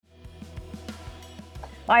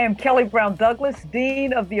I am Kelly Brown Douglas,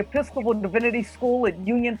 Dean of the Episcopal Divinity School at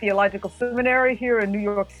Union Theological Seminary here in New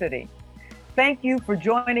York City. Thank you for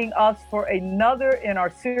joining us for another in our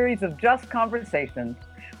series of Just Conversations,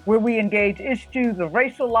 where we engage issues of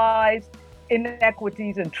racialized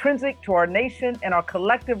inequities intrinsic to our nation and our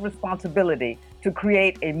collective responsibility to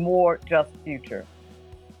create a more just future.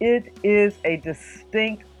 It is a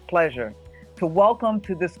distinct pleasure to welcome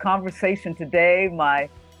to this conversation today my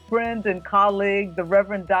friend and colleague, the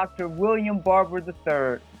Reverend Dr. William Barber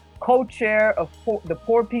III, co-chair of the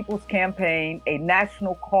Poor People's Campaign, a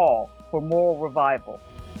national call for moral revival.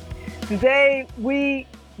 Today, we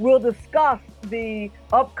will discuss the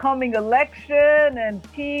upcoming election and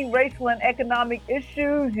key racial and economic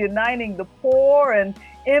issues uniting the poor and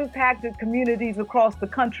impacted communities across the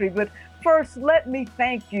country. But first, let me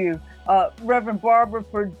thank you, Reverend Barber,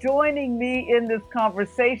 for joining me in this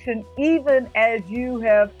conversation, even as you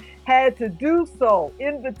have had to do so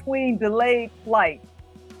in between delayed flights.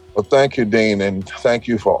 Well, thank you, Dean, and thank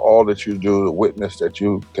you for all that you do, the witness that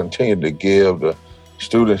you continue to give, the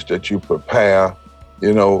students that you prepare.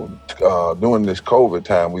 You know, during this COVID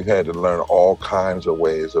time, we've had to learn all kinds of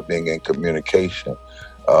ways of being in communication.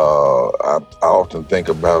 I often think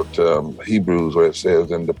about Hebrews, where it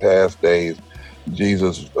says, in the past days,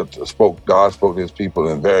 God spoke to his people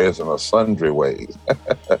in various and sundry ways.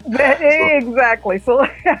 Exactly. So,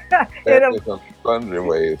 various and sundry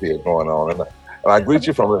ways here going on. And I greet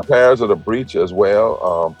you from the parish of the breach as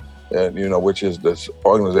well, and which is this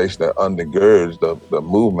organization that undergirds the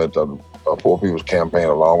movement of Poor People's Campaign,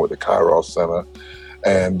 along with the Kairos Center.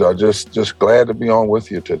 And just glad to be on with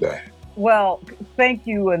you today. Well, thank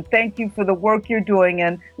you, and thank you for the work you're doing.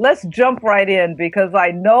 And let's jump right in, because I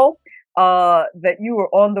know that you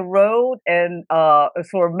were on the road and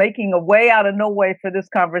sort of making a way out of no way for this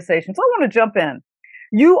conversation. So I want to jump in.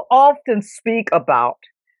 You often speak about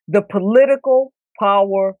the political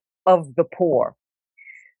power of the poor.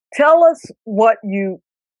 Tell us what you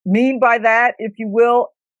mean by that, if you will,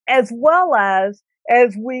 as well as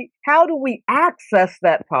how do we access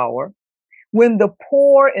that power when the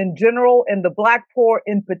poor in general and the Black poor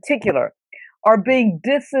in particular are being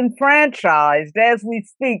disenfranchised as we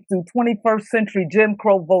speak through 21st century Jim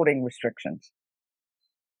Crow voting restrictions?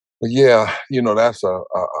 Yeah, that's a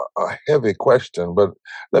heavy question, but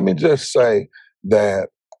let me just say that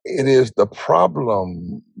it is the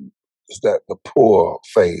problems that the poor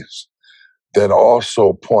face that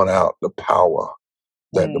also point out the power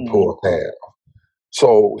that the poor have.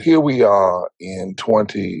 So here we are in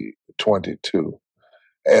 2022.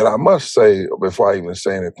 And I must say, before I even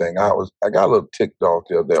say anything, I got a little ticked off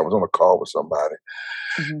the other day. I was on a call with somebody,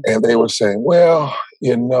 and they were saying, well,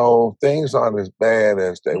 things aren't as bad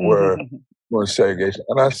as they were during segregation.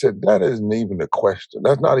 And I said, that isn't even the question.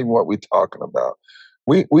 That's not even what we're talking about.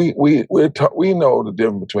 We know the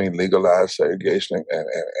difference between legalized segregation and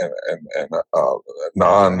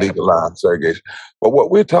non-legalized segregation. But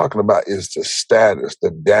what we're talking about is the status,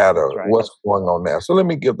 the data, what's going on now. So let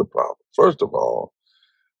me give the problem. First of all,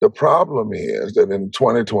 the problem is that in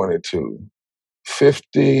 2022,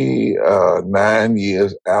 59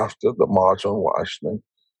 years after the March on Washington,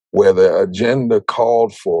 where the agenda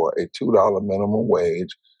called for a $2 minimum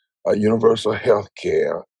wage, universal health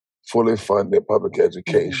care, fully funded public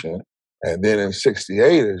education, and then in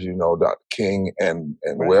 68, as you know, Dr. King and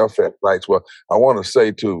welfare rights. Well, I want to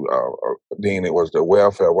say to Dean, it was the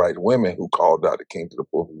welfare rights women who called Dr. King to the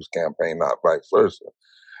Poor People's Campaign, not vice versa.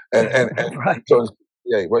 So,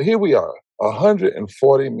 yeah, but here we are,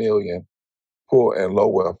 140 million poor and low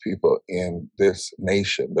wealth people in this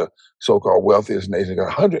nation, the so-called wealthiest nation,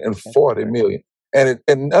 140 million. And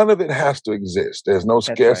none of it has to exist. There's no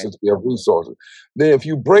scarcity of resources. Then if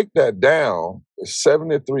you break that down,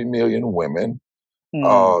 73 million women,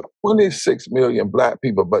 26 million Black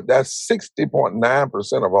people, but that's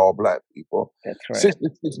 60.9% of all Black people. That's right.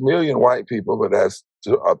 66 million white people, but that's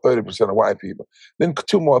 30% of white people. Then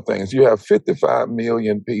two more things. You have 55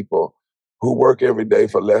 million people who work every day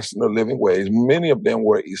for less than a living wage. Many of them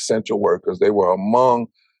were essential workers. They were among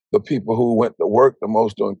the people who went to work the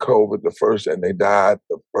most during COVID, the first, and they died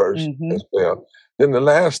the first as well. Then the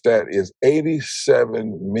last stat is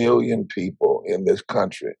 87 million people in this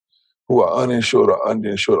country who are uninsured or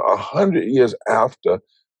underinsured. 100 years after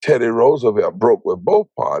Teddy Roosevelt broke with both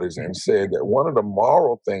parties and said that one of the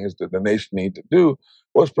moral things that the nation needs to do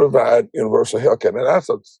was provide universal health care. Now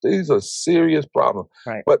these are serious problems.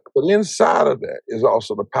 Right. But inside of that is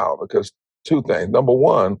also the power, because two things. Number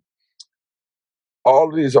one, all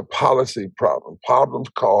of these are policy problems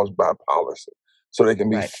caused by policy. So they can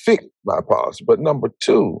be fixed by policy. But number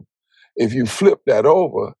two, if you flip that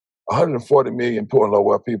over, 140 million poor and low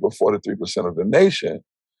wealth people, 43% of the nation.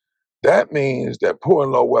 That means that poor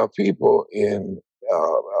and low wealth people in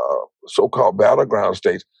so-called battleground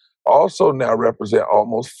states also now represent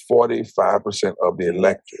almost 45% of the Yes,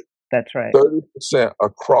 electorate, that's right. 30%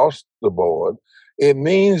 across the board. It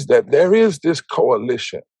means that there is this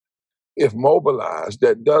coalition, if mobilized,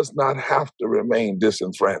 that does not have to remain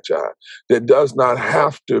disenfranchised, that does not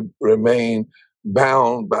have to remain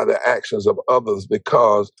bound by the actions of others,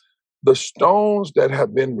 because the stones that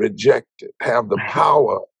have been rejected have the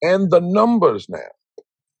power and the numbers now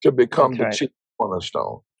to become That's the right. chief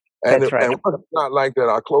cornerstone. And That's right. and was it not like that?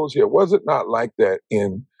 I'll close here. Was it not like that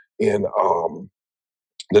in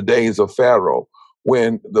the days of Pharaoh,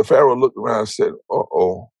 when the Pharaoh looked around and said,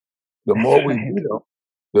 "Uh-oh, the That's more we right. beat them,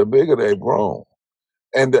 the bigger they've grown."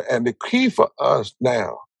 And the key for us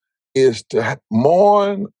now is to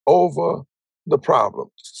mourn over the problem.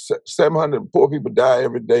 700 poor people die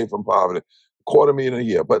every day from poverty, 250,000 a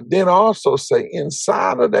year. But then also say,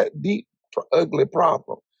 inside of that deep, ugly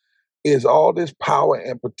problem is all this power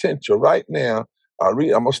and potential. Right now, I'm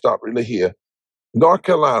gonna stop really here. North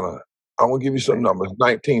Carolina, I'm gonna give you some Right. numbers: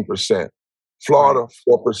 19%, Right. Florida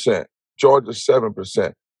 4%, Georgia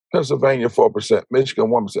 7%, Pennsylvania 4%, Michigan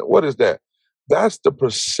 1%. What is that? That's the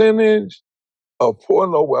percentage of poor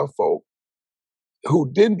and low wealth folk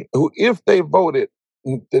who, if they voted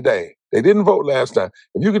today, they didn't vote last time.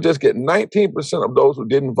 If you could just get 19% of those who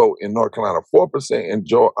didn't vote in North Carolina, 4% in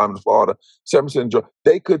Florida, 7% in Georgia,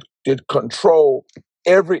 they could control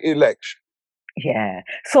every election. Yeah.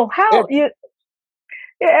 So how Every, you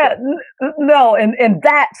yeah, no, and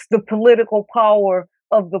that's the political power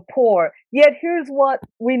of the poor. Yet here's what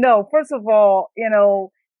we know. First of all,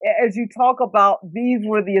 as you talk about, these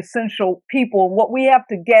were the essential people. What we have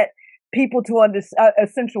to get people to understand,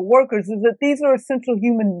 essential workers, is that these are essential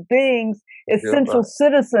human beings, yeah, essential right.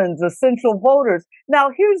 citizens, essential voters.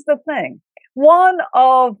 Now, here's the thing. One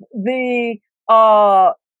of the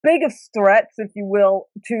uh, biggest threats, if you will,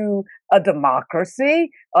 to a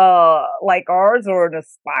democracy like ours, or an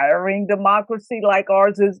aspiring democracy like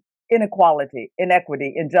ours, is inequality,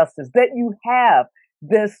 inequity, injustice. That you have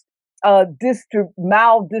this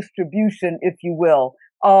maldistribution, if you will,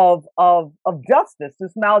 of justice,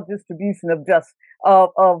 this maldistribution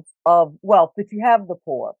of wealth, that you have the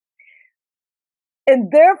poor,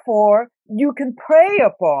 and therefore you can prey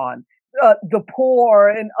upon the poor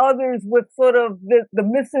and others with sort of the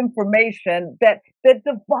misinformation that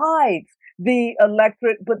divides the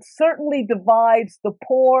electorate, but certainly divides the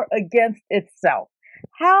poor against itself.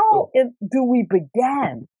 How So, do we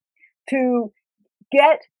begin to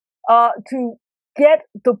get to get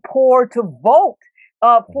the poor to vote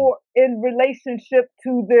mhm. for in relationship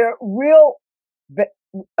to their real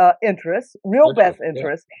interests, real best Interest, yeah,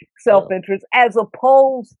 interests, self yeah. interest, as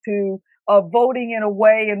opposed to voting in a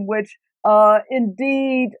way in which,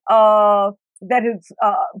 indeed, that is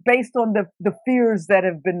based on the fears that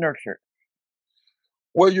have been nurtured.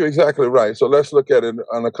 Well, you're exactly right. So let's look at it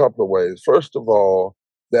in a couple of ways. First of all,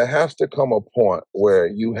 there has to come a point where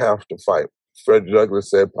you have to fight. Frederick Douglass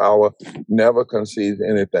said, "Power never concedes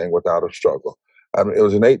anything without a struggle." I mean, it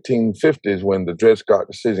was in 1850s when the Dred Scott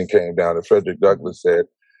decision came down, and Frederick Douglass said,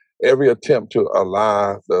 "Every attempt to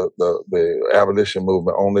ally the abolition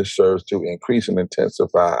movement only serves to increase and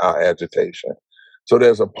intensify our agitation." So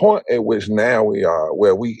there's a point at which now we are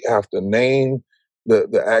where we have to name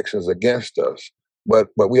the actions against us, but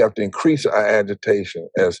we have to increase our agitation,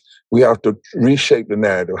 as we have to reshape the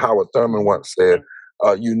narrative. Howard Thurman once said,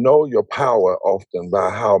 "You know your power often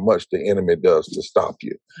by how much the enemy does to stop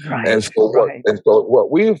you." And Right, so what right. and so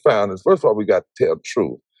what we've found is, first of all, we got to tell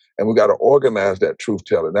truth, and we got to organize that truth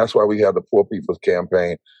telling. That's why we have the Poor People's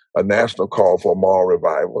Campaign, a national call for moral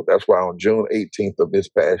revival. That's why on June 18th of this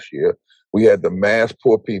past year, we had the mass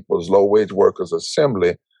Poor People's Low Wage Workers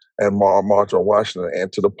Assembly and march on Washington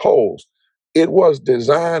and to the polls. It was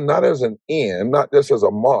designed not as an end, not just as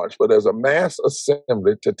a march, but as a mass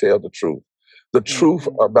assembly to tell the truth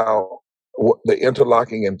Hmm. about the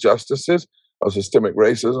interlocking injustices of systemic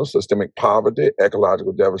racism, systemic poverty,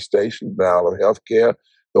 ecological devastation, denial of healthcare,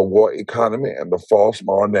 the war economy, and the false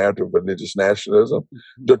moral narrative of religious nationalism.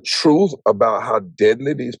 Hmm. The truth about how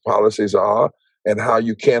deadly these policies are and how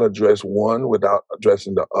you can't address one without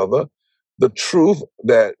addressing the other. The truth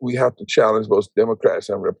that we have to challenge both Democrats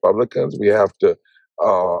and Republicans. We have to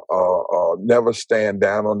never stand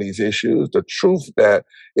down on these issues. The truth that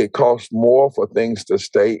it costs more for things to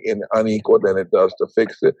stay in unequal than it does to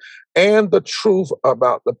fix it, and the truth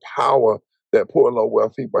about the power that poor and low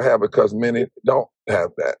wealth people have, because many don't have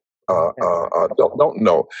that. That's right. don't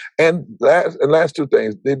know. And last two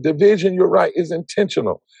things. The division, you're right, is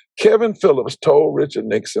intentional. Kevin Phillips told Richard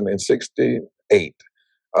Nixon in '68.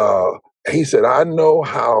 Uh, he said, "I know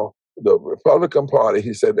how the Republican Party,"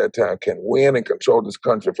 he said that time, "can win and control this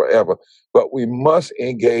country forever, but we must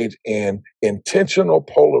engage in intentional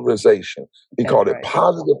polarization." He That's called it right.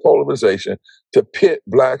 positive polarization to pit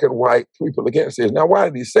black and white people against this. Now, why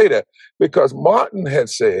did he say that? Because Martin had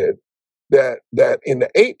said that in the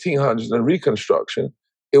 1800s in Reconstruction,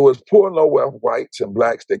 it was poor and low wealth whites and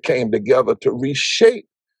blacks that came together to reshape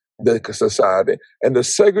the society, and the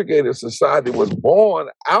segregated society was born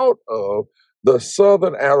out of the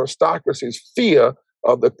Southern aristocracy's fear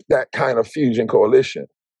of that kind of fusion coalition.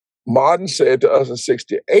 Martin said to us in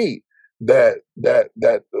 '68 that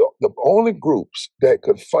the only groups that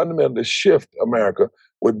could fundamentally shift America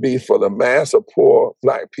would be for the mass of poor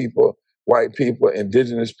black people, white people,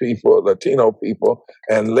 indigenous people, Latino people,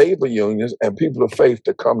 and labor unions and people of faith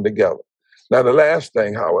to come together. Now, the last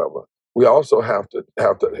thing, however, we also have to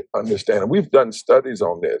understand, and we've done studies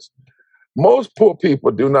on this. Most poor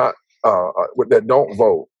people do not that don't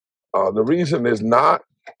vote. The reason is not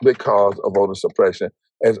because of voter suppression,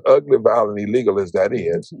 as ugly, violent, illegal as that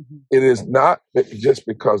is. It is not just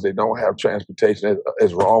because they don't have transportation,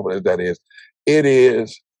 as wrong as that is. It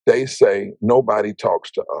is, they say, nobody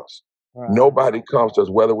talks to us. Right. Nobody comes to us,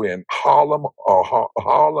 whether we're in Harlem or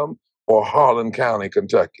Harlan County,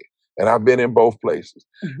 Kentucky. And I've been in both places.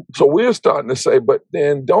 So we're starting to say, but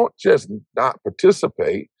then don't just not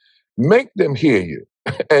participate, make them hear you.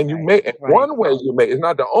 And you make one way you make, it's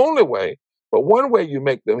not the only way, but one way you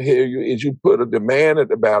make them hear you is you put a demand at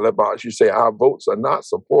the ballot box. You say our votes are not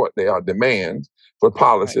support, they are demands for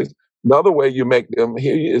policies. Another way you make them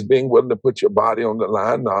hear you is being willing to put your body on the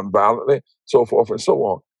line nonviolently, so forth and so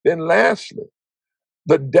on. Then lastly,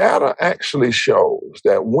 the data actually shows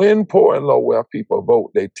that when poor and low wealth people vote,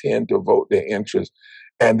 they tend to vote their interests,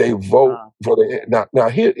 and they vote for the. Now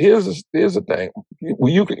here's the thing: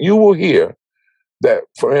 you will hear that,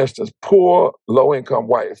 for instance, poor, low-income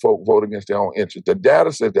white folk vote against their own interests. The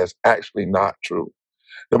data says that's actually not true.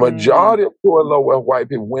 The majority of poor and low-wealth white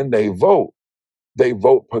people, when they vote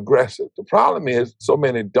progressive. The problem is so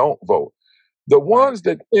many don't vote. The ones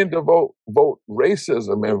that tend to vote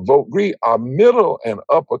racism and vote greed are middle and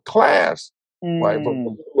upper class white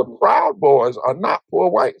folks. The Proud Boys are not poor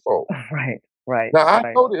white folk. Right. Now,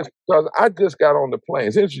 I know this because I just got on the plane.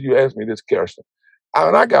 It's interesting you asked me this, Kirsten.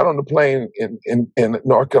 When I got on the plane in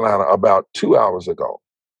North Carolina about 2 hours ago,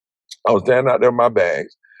 I was standing out there with my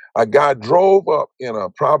bags. A guy drove up in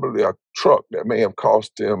probably a truck that may have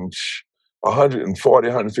cost him $140,000,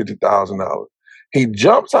 $150,000. He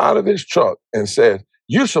jumps out of his truck and says,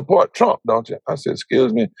 "You support Trump, don't you?" I said,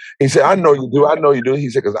 "Excuse me." He said, "I know you do. I know you do." He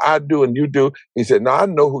said, "Because I do and you do." He said, "No, I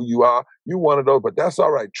know who you are. You one of those, but that's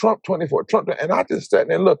all right. Trump 24, Trump." And I just sat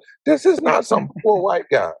there and looked. This is not some poor white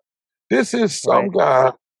guy. This is some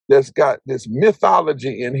guy that's got this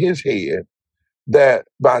mythology in his head that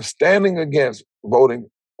by standing against voting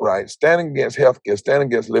rights, standing against healthcare, standing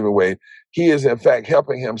against living wage, he is in fact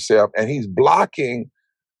helping himself, and he's blocking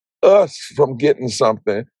us from getting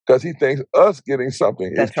something because he thinks us getting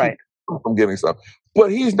something is keeping him from getting something.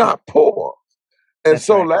 But he's not poor. And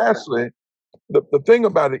lastly, the thing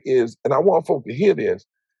about it is, and I want folks to hear this,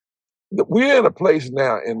 that we're in a place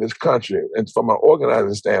now in this country, and from an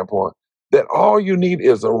organizing standpoint, that all you need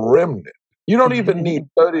is a remnant. You don't even need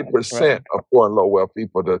 30% of poor and low wealth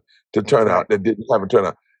people to turn out that didn't have a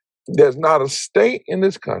turnout. There's not a state in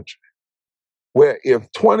this country where if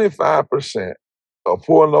 25% of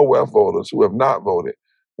poor and low wealth voters who have not voted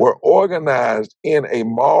were organized in a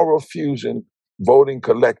moral fusion voting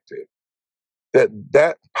collective,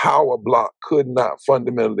 that power block could not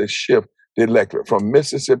fundamentally shift the electorate from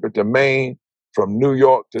Mississippi to Maine, from New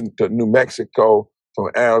York to New Mexico,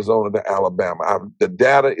 from Arizona to Alabama. The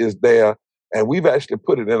data is there, and we've actually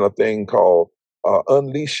put it in a thing called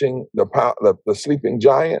Unleashing the Sleeping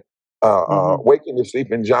Giant, Waking the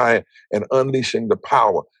Sleeping Giant and Unleashing the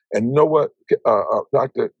Power. And you know what,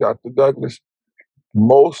 Dr. Douglas?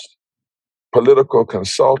 Most political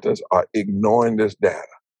consultants are ignoring this data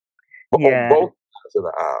on both sides of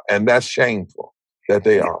the aisle, and that's shameful that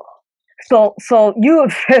they are. So you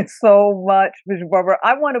have said so much, Bishop Barber.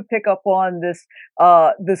 I want to pick up on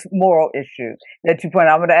this moral issue that you pointed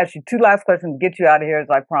out. I'm going to ask you two last questions to get you out of here, as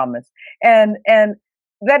I promised. And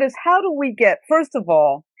that is, how do we get, first of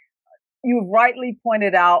all, you rightly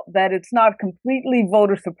pointed out that it's not completely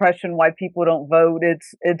voter suppression why people don't vote.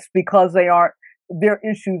 It's because their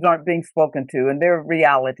issues aren't being spoken to and their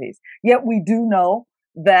realities. Yet we do know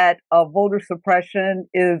that voter suppression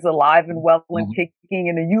is alive and well and Mhm. kicking.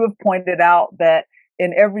 And you have pointed out that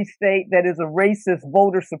in every state that is a racist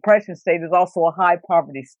voter suppression state is also a high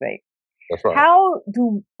poverty state. That's right. How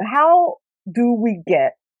do we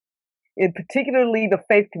get, in particularly the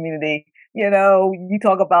faith community, you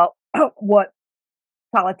talk about what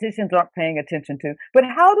politicians aren't paying attention to, but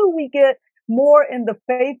how do we get more in the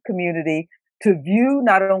faith community to view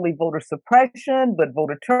not only voter suppression but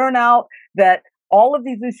voter turnout, that all of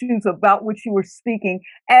these issues about which you were speaking,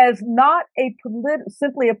 as not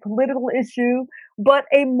simply a political issue but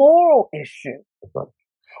a moral issue? That's right.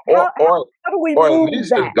 how Or, how, or, how do we or at move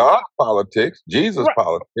least it's that? God's politics, Jesus' Right,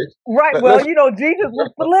 politics. right. Let, Well, let's Jesus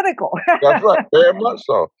was political. That's right, very much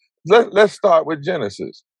so. Let's start with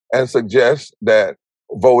Genesis and suggest that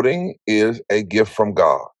voting is a gift from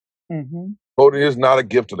God. Hmm. Voting is not a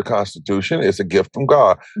gift of the Constitution, it's a gift from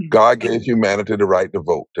God. God gave humanity the right to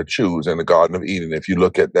vote, to choose in the Garden of Eden. If you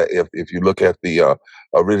look at that, if you look at the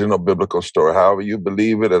original biblical story, however you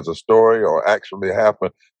believe it as a story or actually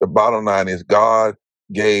happened, the bottom line is God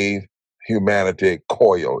gave humanity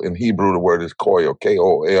koil. In Hebrew, the word is koil,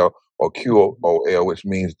 K-O-L or Q-O-L, which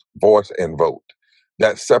means voice and vote.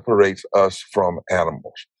 That separates us from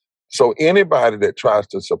animals. So anybody that tries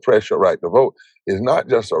to suppress your right to vote is not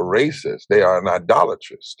just a racist, they are an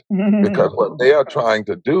idolatrist. Because what they are trying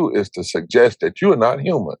to do is to suggest that you are not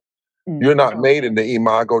human. You're not Mhm. made in the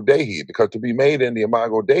imago Dei, because to be made in the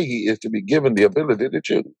imago Dei is to be given the ability to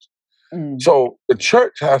choose. Mm. So the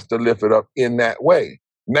church has to lift it up in that way.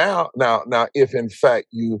 Now, if in fact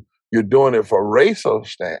you're doing it for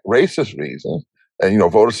racist reasons, and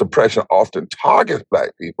voter suppression often targets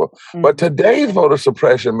black people, but Mhm. today's voter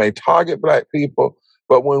suppression may target black people.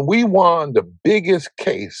 But when we won the biggest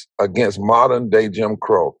case against modern day Jim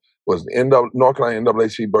Crow was the North Carolina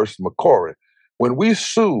NAACP versus McCory. When we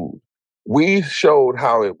sued, we showed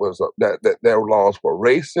how it was that their laws were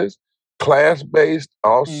racist, class-based,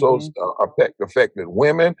 also Mhm. affected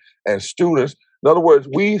women and students. In other words,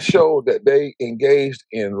 we showed that they engaged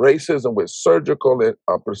in racism with surgical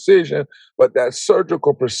precision, but that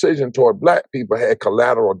surgical precision toward black people had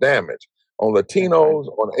collateral damage on That's right. Latinos,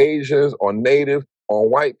 on Asians, on natives, on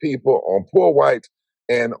white people, on poor whites,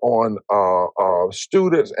 and on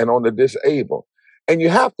students and on the disabled. And you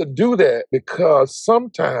have to do that because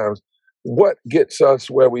sometimes what gets us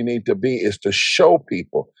where we need to be is to show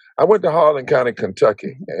people. I went to Harlan County,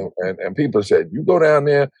 Kentucky, and people said, "You go down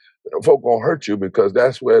there, folk gonna hurt you because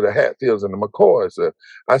that's where the Hatfields and the McCoys are."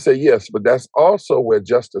 I said, "Yes, but that's also where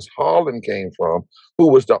Justice Harlan came from,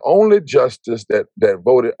 who was the only justice that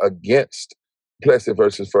voted against Plessy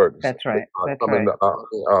versus Ferguson. That's right. That's I mean,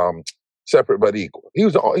 right. separate but equal. He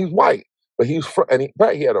was white, but he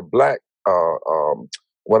had a black.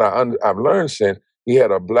 What I've learned since, he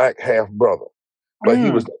had a black half brother, but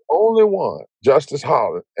he was Mm. the only one, Justice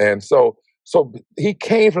Holland. And so he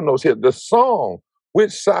came from those here. The song,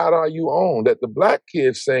 "Which Side Are You On?" that the black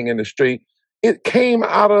kids sing in the street, it came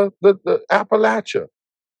out of the Appalachia.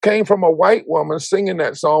 Came from a white woman singing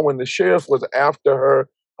that song when the sheriff was after her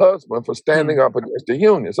husband for standing Mm. up against the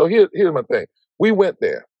union. So here's my thing. We went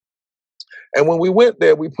there. And when we went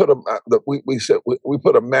there, we put we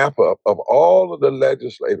put a map up of all of the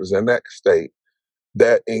legislators in that state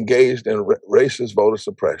that engaged in racist voter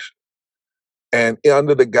suppression, and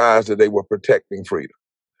under the guise that they were protecting freedom.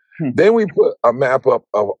 Hmm. Then we put a map up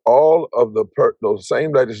of all of those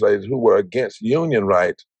same legislators who were against union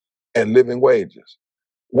rights and living wages.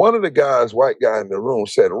 One of the guys, white guy in the room,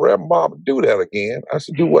 said, "Reverend Bob, do that again." I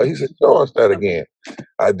said, "Do what?" He said, "Show us that again."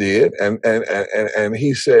 I did, and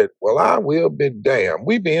he said, "Well, I will be damned.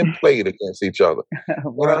 We being played against each other."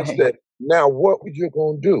 And I Right. said, "Now what were you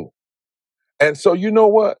gonna do?" And so you know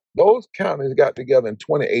what? Those counties got together in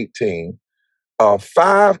 2018.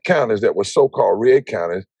 Five counties that were so-called red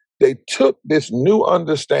counties. They took this new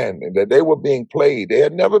understanding that they were being played. They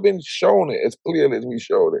had never been shown it as clearly as we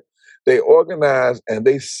showed it. They organized and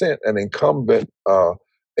they sent an incumbent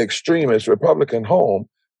extremist Republican home,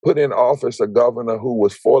 put in office a governor who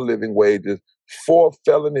was for living wages, for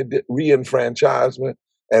felony reenfranchisement,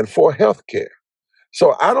 and for health care.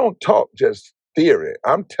 So I don't talk just theory.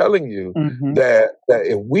 I'm telling you Mhm. that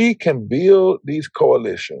if we can build these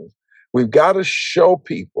coalitions, we've got to show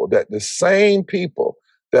people that the same people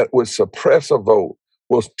that would suppress a vote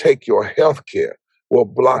will take your health care, will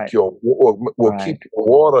block Right. will keep Right. your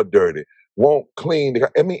water dirty, won't clean.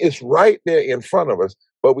 I mean, it's right there in front of us,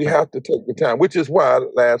 but we Right. have to take the time, which is why,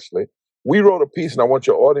 lastly, we wrote a piece, and I want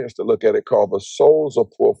your audience to look at it, called "The Souls of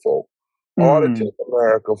Poor Folk." Mm. Audited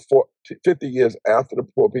America 50 years after the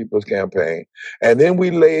Poor People's Campaign. And then we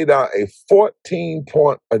laid out a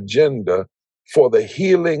 14-point agenda for the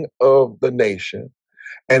healing of the nation.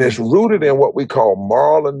 And it's rooted in what we call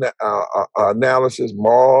moral analysis,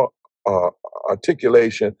 moral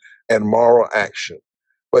articulation, and moral action.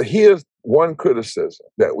 But here's one criticism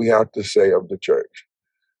that we have to say of the church.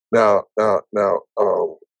 Now,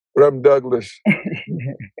 Reverend Douglas,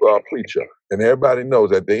 you are a preacher, and everybody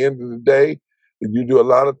knows at the end of the day, you do a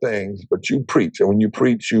lot of things, but you preach. And when you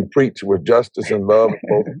preach with justice and love.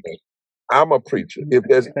 I'm a preacher. If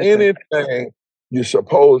there's anything you're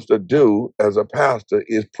supposed to do as a pastor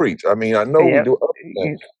is preach. I mean, I know we do other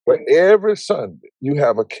things, but every Sunday you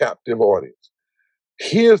have a captive audience.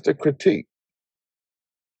 Here's the critique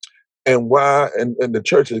and why, and the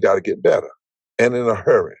church has got to get better and in a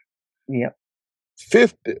hurry. Yep.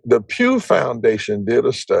 The Pew Foundation did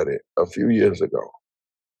a study a few years ago,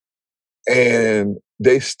 and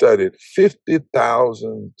they studied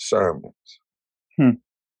 50,000 sermons.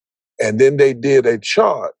 And then they did a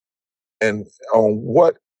chart and on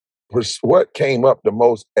what came up the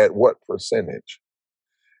most at what percentage.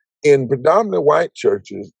 In predominantly white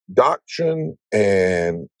churches, doctrine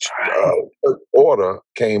and order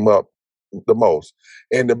came up the most.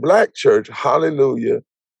 In the black church, hallelujah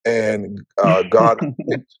and God.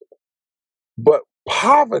 But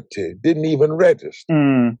poverty didn't even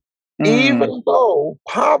register. Even though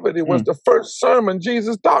poverty was the first sermon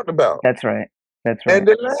Jesus talked about. That's right. That's right. And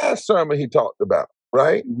the last sermon he talked about,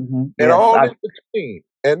 right? And all in between.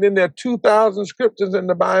 And then there are 2,000 scriptures in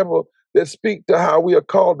the Bible that speak to how we are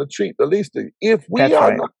called to treat the least of. If we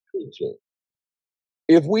are not preaching,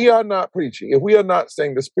 if we are not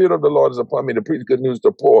saying the Spirit of the Lord is upon me to preach good news to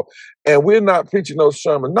the poor, and we're not preaching those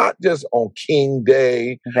sermons, not just on King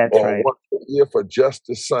Day or once a year for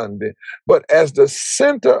Justice Sunday, but as the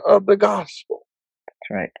center of the gospel. That's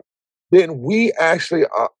right. Then we actually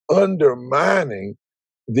are undermining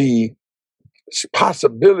the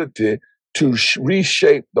possibility to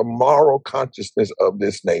reshape the moral consciousness of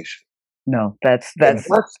this nation. No, that's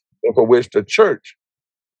for which the church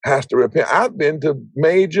has to repent. I've been to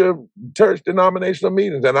major church denominational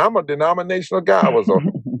meetings, and I'm a denominational guy. I was a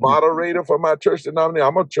moderator for my church denomination.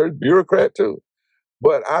 I'm a church bureaucrat too.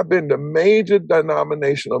 But I've been to major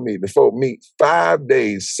denominational meetings. Folk meet 5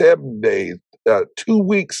 days, 7 days, 2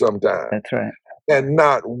 weeks sometimes. That's right. And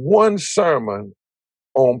not one sermon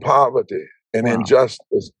on poverty and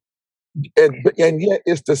injustice. And yet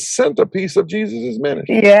it's the centerpiece of Jesus'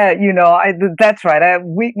 ministry. Yeah, that's right.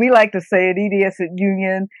 We like to say at EDS at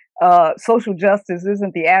Union, social justice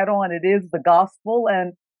isn't the add-on, it is the gospel.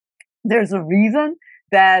 And there's a reason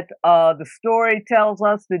that the story tells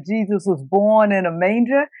us that Jesus was born in a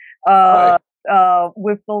manger.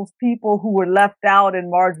 With those people who were left out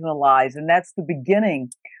and marginalized. And that's the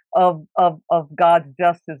beginning of God's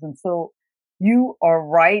justice. And so you are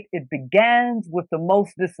right. It begins with the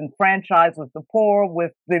most disenfranchised, with the poor,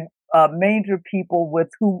 with the manger people,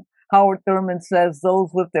 with whom Howard Thurman says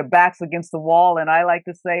those with their backs against the wall. And I like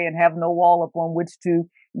to say, and have no wall upon which to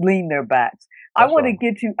lean their backs. I want to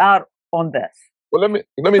get you out on this. Well, let me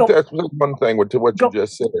tell you one thing to what you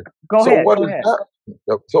just said. Go ahead.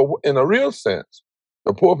 So in a real sense,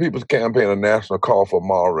 the Poor People's Campaign, a national call for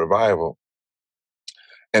moral revival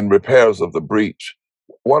and repairs of the breach.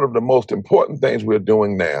 One of the most important things we're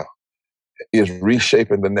doing now is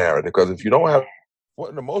reshaping the narrative. Because if you don't have one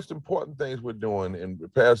of the most important things we're doing in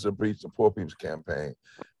repairs of the breach, the Poor People's Campaign,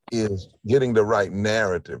 is getting the right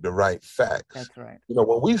narrative, the right facts. That's right.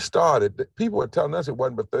 When we started, people were telling us it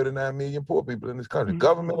wasn't but 39 million poor people in this country,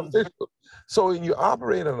 government officials. So when you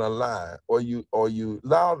operate on a lie, or you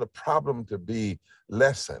allow the problem to be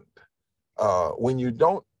lessened, when you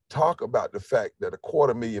don't talk about the fact that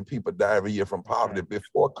 250,000 people die every year from poverty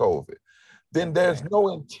before COVID, then there's no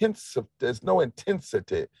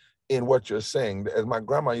intensity in what you're saying. As my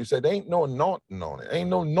grandma used to say, there ain't no anointing on it. Ain't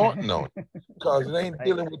no anointing on it, because it ain't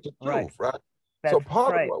dealing with the truth, right? So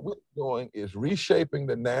part of what we're doing is reshaping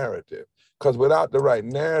the narrative, because without the right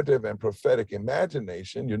narrative and prophetic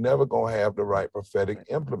imagination, you're never going to have the right prophetic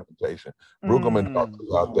implementation. Brueggemann talked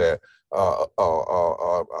about that.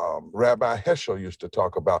 Rabbi Heschel used to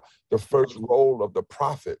talk about the first role of the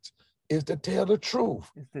prophets is to tell the truth.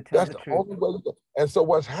 That's the only way. And so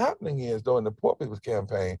what's happening is, though, in the Poor People's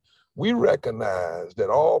Campaign, we recognize that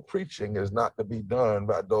all preaching is not to be done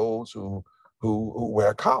by those who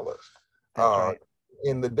wear collars.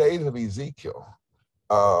 In the days of Ezekiel,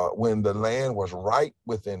 when the land was ripe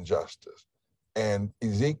with injustice, and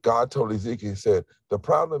God told Ezekiel, he said, the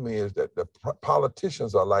problem is that the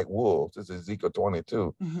politicians are like wolves. This is Ezekiel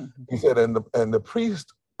 22. He said, and the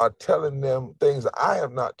priests are telling them things I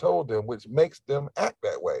have not told them, which makes them act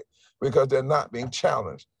that way, because they're not being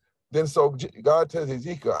challenged. Then so God tells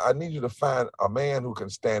Ezekiel, I need you to find a man who can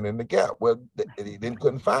stand in the gap. Well, he then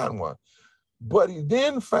couldn't find one. But he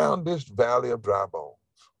then found this valley of dry bones.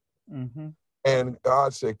 Mm-hmm. And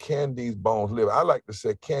God said, can these bones live? I like to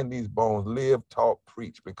say, can these bones live, talk,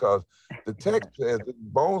 preach? Because the text says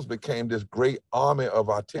that bones became this great army of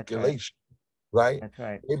articulation, right? That's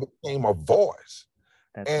right. It became a voice.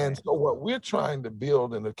 That's And right. so what we're trying to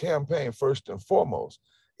build in the campaign, first and foremost,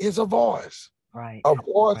 is a voice. Right. A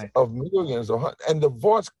voice Right. of millions, and the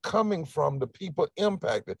voice coming from the people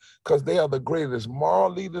impacted, because they are the greatest moral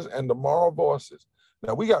leaders and the moral voices.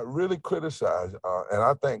 Now, we got really criticized, and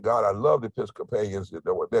I thank God. I love the Episcopalians that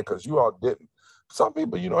were there, because you all didn't. Some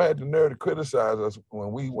people, had the nerve to criticize us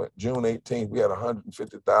when we went June 18th. We had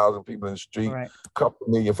 150,000 people in the street, Right. a couple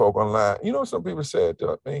of million folk online. Some people said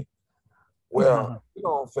to me, well, you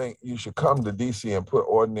don't think you should come to DC and put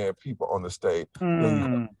ordinary people on the stage. When you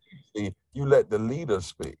come to DC, you let the leaders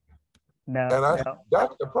speak. No, And no.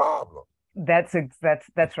 that's the problem. That's right.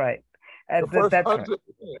 The first That's right. 100,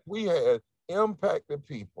 we had impacted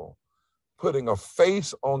people putting a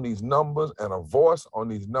face on these numbers and a voice on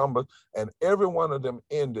these numbers, and every one of them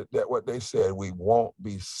ended that what they said, we won't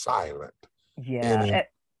be silent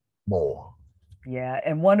anymore. Yeah,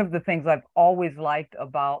 and one of the things I've always liked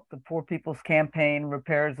about the Poor People's Campaign,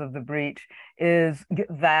 Repairs of the Breach, is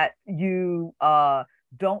that you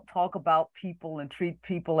don't talk about people and treat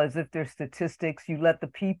people as if they're statistics. You let the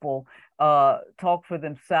people talk for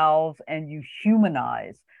themselves, and you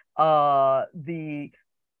humanize the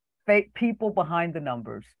fake people behind the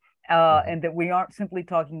numbers. And that we aren't simply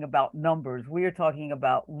talking about numbers. We are talking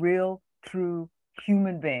about real, true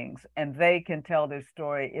human beings, and they can tell their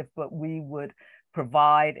story if but we would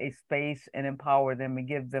provide a space and empower them and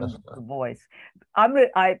give them the voice. I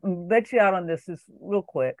let you out on this real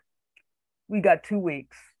quick. We got 2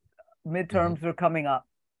 weeks. Midterms are coming up.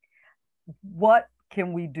 What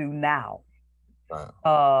can we do now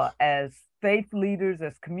as faith leaders,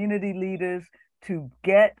 as community leaders, to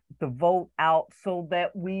get the vote out so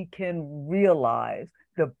that we can realize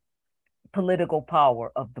the political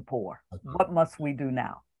power of the poor? What must we do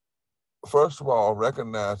now? First of all,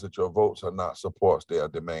 recognize that your votes are not supports, they are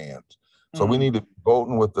demands. So we need to be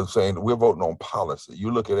voting with the saying we're voting on policy.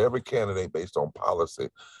 You look at every candidate based on policy.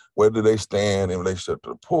 Where do they stand in relationship to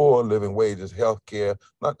the poor, living wages, health care?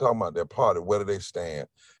 Not talking about their party, where do they stand?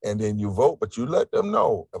 And then you vote, but you let them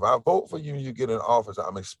know, if I vote for you, you get in office,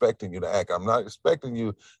 I'm expecting you to act. I'm not expecting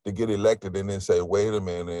you to get elected and then say, wait a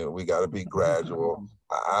minute, we got to be gradual.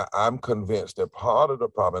 I'm convinced that part of the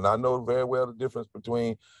problem, and I know very well the difference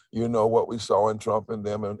between, what we saw in Trump and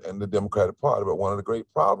them and the Democratic Party, but one of the great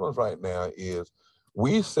problems right now is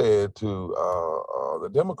we said to the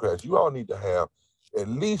Democrats, you all need to have at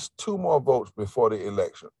least 2 more votes before the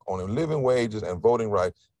election on living wages and voting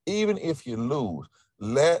rights. Even if you lose,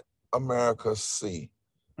 let America see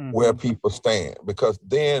where people stand, because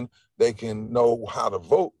then they can know how to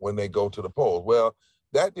vote when they go to the polls. Well,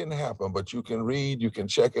 that didn't happen, but you can read, you can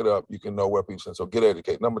check it up, you can know where people stand. So get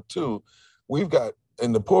educated. Number 2, we've got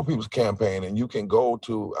in the Poor People's Campaign, and you can go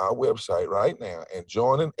to our website right now and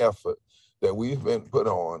join an effort that we've been put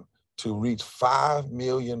on to reach 5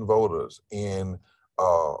 million voters in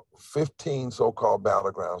 15 so-called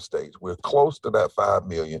battleground states. We're close to that 5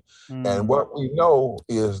 million. And what we know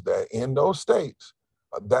is that in those states,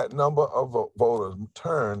 that number of voters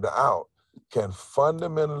turned out can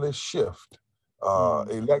fundamentally shift.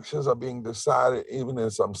 Elections are being decided, even in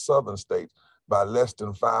some southern states, by less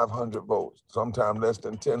than 500 votes, sometimes less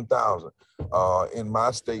than 10,000. In my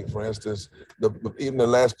state, for instance, even the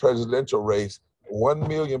last presidential race, 1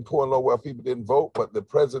 million poor and low wealth people didn't vote, but the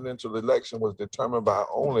presidential election was determined by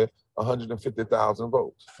only 150,000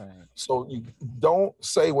 votes. Right. So you don't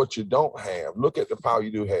say what you don't have. Look at the power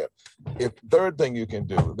you do have. Third thing you can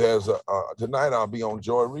do, there's tonight I'll be on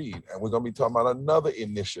Joy Reid, and we're going to be talking about another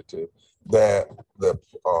initiative that the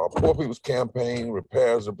Poor People's Campaign,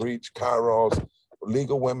 Repairs the Breach, Kairos,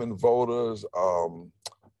 Legal Women Voters,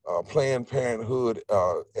 Planned Parenthood,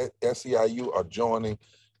 SEIU are joining,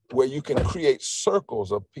 where you can create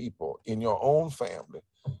circles of people in your own family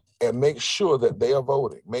and make sure that they are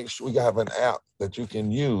voting. Make sure we have an app that you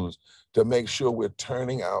can use to make sure we're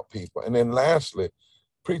turning out people. And then lastly,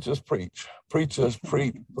 preachers preach. Preachers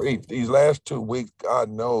preach. These last 2 weeks, God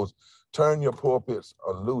knows, turn your pulpits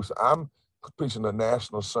loose. I'm preaching a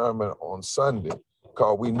national sermon on Sunday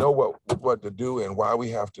called "We Know What to Do and Why We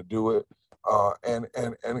Have to Do It,"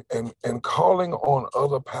 and calling on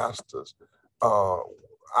other pastors.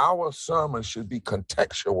 Our sermon should be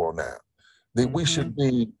contextual now. That we should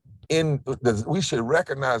be we should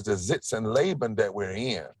recognize the zits and Laban that we're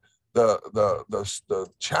in. the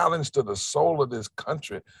challenge to the soul of this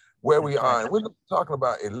country where we are. And we're not talking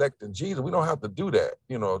about electing Jesus. We don't have to do that.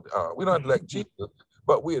 We don't have to elect Jesus,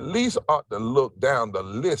 but we at least ought to look down the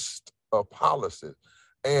list of policies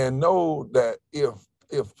and know that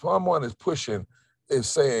if someone is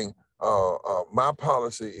saying my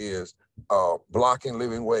policy is blocking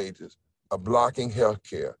living wages, blocking health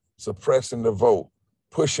care, suppressing the vote,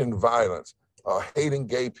 pushing violence, hating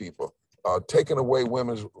gay people, taking away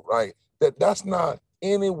women's rights, that's not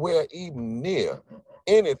anywhere even near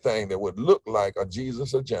anything that would look like a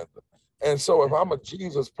Jesus agenda. And so if I'm a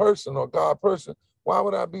Jesus person or God person, why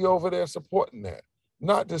would I be over there supporting that?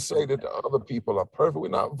 Not to say that the other people are perfect. We're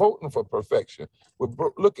not voting for perfection. We're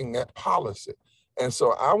looking at policy. And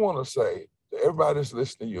so I want to say to everybody that's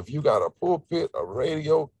listening to you, if you got a pulpit, a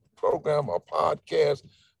radio program, a podcast,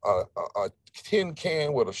 a tin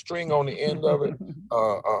can with a string on the end of it,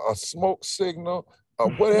 a smoke signal,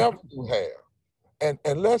 whatever you have.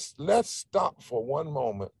 And let's stop for one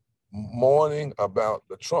moment mourning about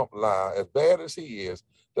the Trump lie. As bad as he is,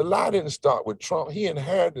 the lie didn't start with Trump. He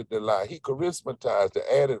inherited the lie. He charismatized it,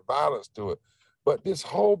 added violence to it. But this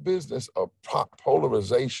whole business of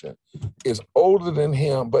polarization is older than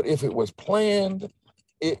him. But if it was planned,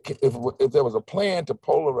 if there was a plan to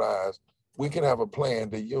polarize, we can have a plan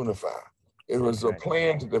to unify. It was a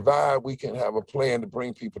plan to divide. We can have a plan to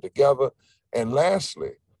bring people together. And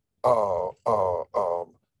lastly, the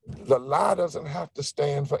lie doesn't have to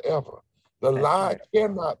stand forever. The lie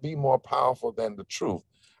cannot be more powerful than the truth.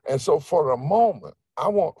 And so for a moment, I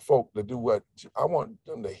want folk to do what I want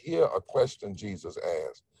them to hear a question Jesus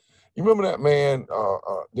asked. You remember that man,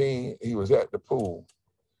 Dean? He was at the pool.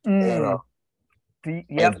 And,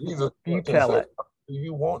 yep. and Jesus you tell it. do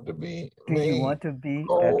you want to be Do made you want to be?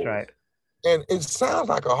 whole? That's right. And it sounds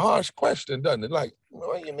like a harsh question, doesn't it? Like,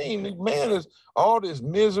 what do you mean? Man, is all this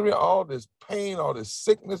misery, all this pain, all this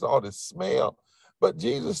sickness, all this smell. But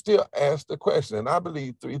Jesus still asked the question. And I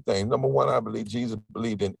believe three things. Number one, I believe Jesus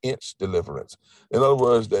believed in inch deliverance. In other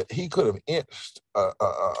words, that he could have inched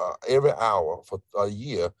every hour for a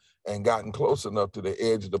year and gotten close enough to the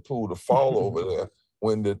edge of the pool to fall over there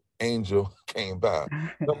when the angel came by.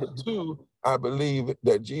 Number two, I believe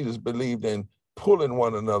that Jesus believed in pulling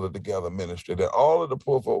one another together ministry, that all of the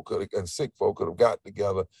poor folk and sick folk could have got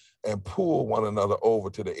together and pulled one another over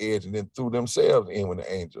to the edge and then threw themselves in with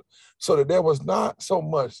the angel. So that there was not so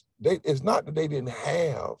much, it's not that they didn't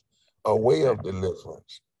have a way of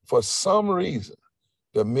deliverance. For some reason,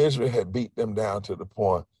 the misery had beat them down to the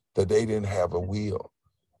point that they didn't have a will.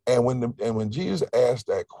 And when Jesus asked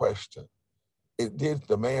that question,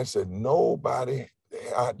 the man said, nobody,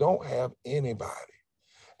 I don't have anybody.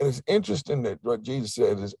 And it's interesting that what Jesus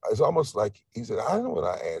said is, it's almost like he said, I know what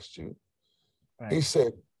I asked you. Right. He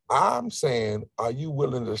said, I'm saying, are you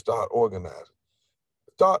willing to start organizing?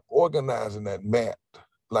 Start organizing that map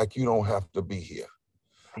like you don't have to be here.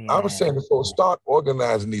 Yeah. I'm saying, so start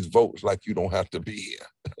organizing these votes like you don't have to be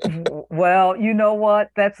here. Well, you know what?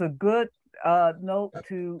 That's a good note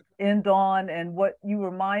to end on. And what you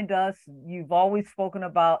remind us, you've always spoken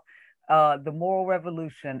about the moral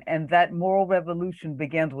revolution, and that moral revolution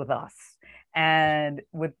begins with us. And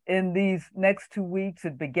within these next 2 weeks,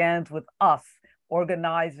 it begins with us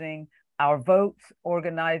organizing our votes,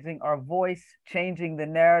 organizing our voice, changing the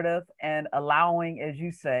narrative, and allowing, as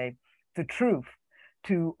you say, the truth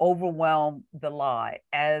to overwhelm the lie,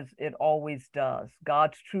 as it always does.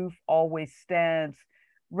 God's truth always stands.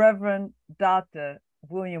 Reverend Dr.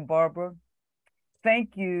 William Barber,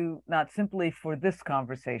 thank you not simply for this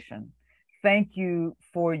conversation. Thank you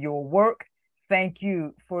for your work. Thank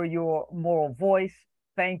you for your moral voice.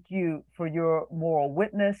 Thank you for your moral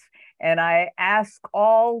witness. And I ask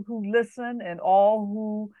all who listen and all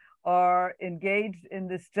who are engaged in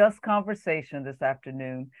this just conversation this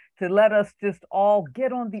afternoon to let us just all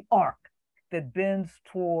get on the arc that bends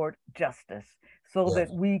toward justice, so that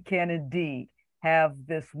we can indeed have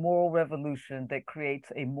this moral revolution that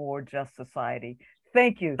creates a more just society.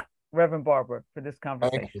 Thank you, Reverend Barber, for this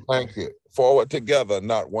conversation. Thank you. Forward together,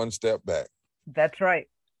 not one step back. That's right.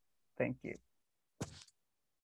 Thank you.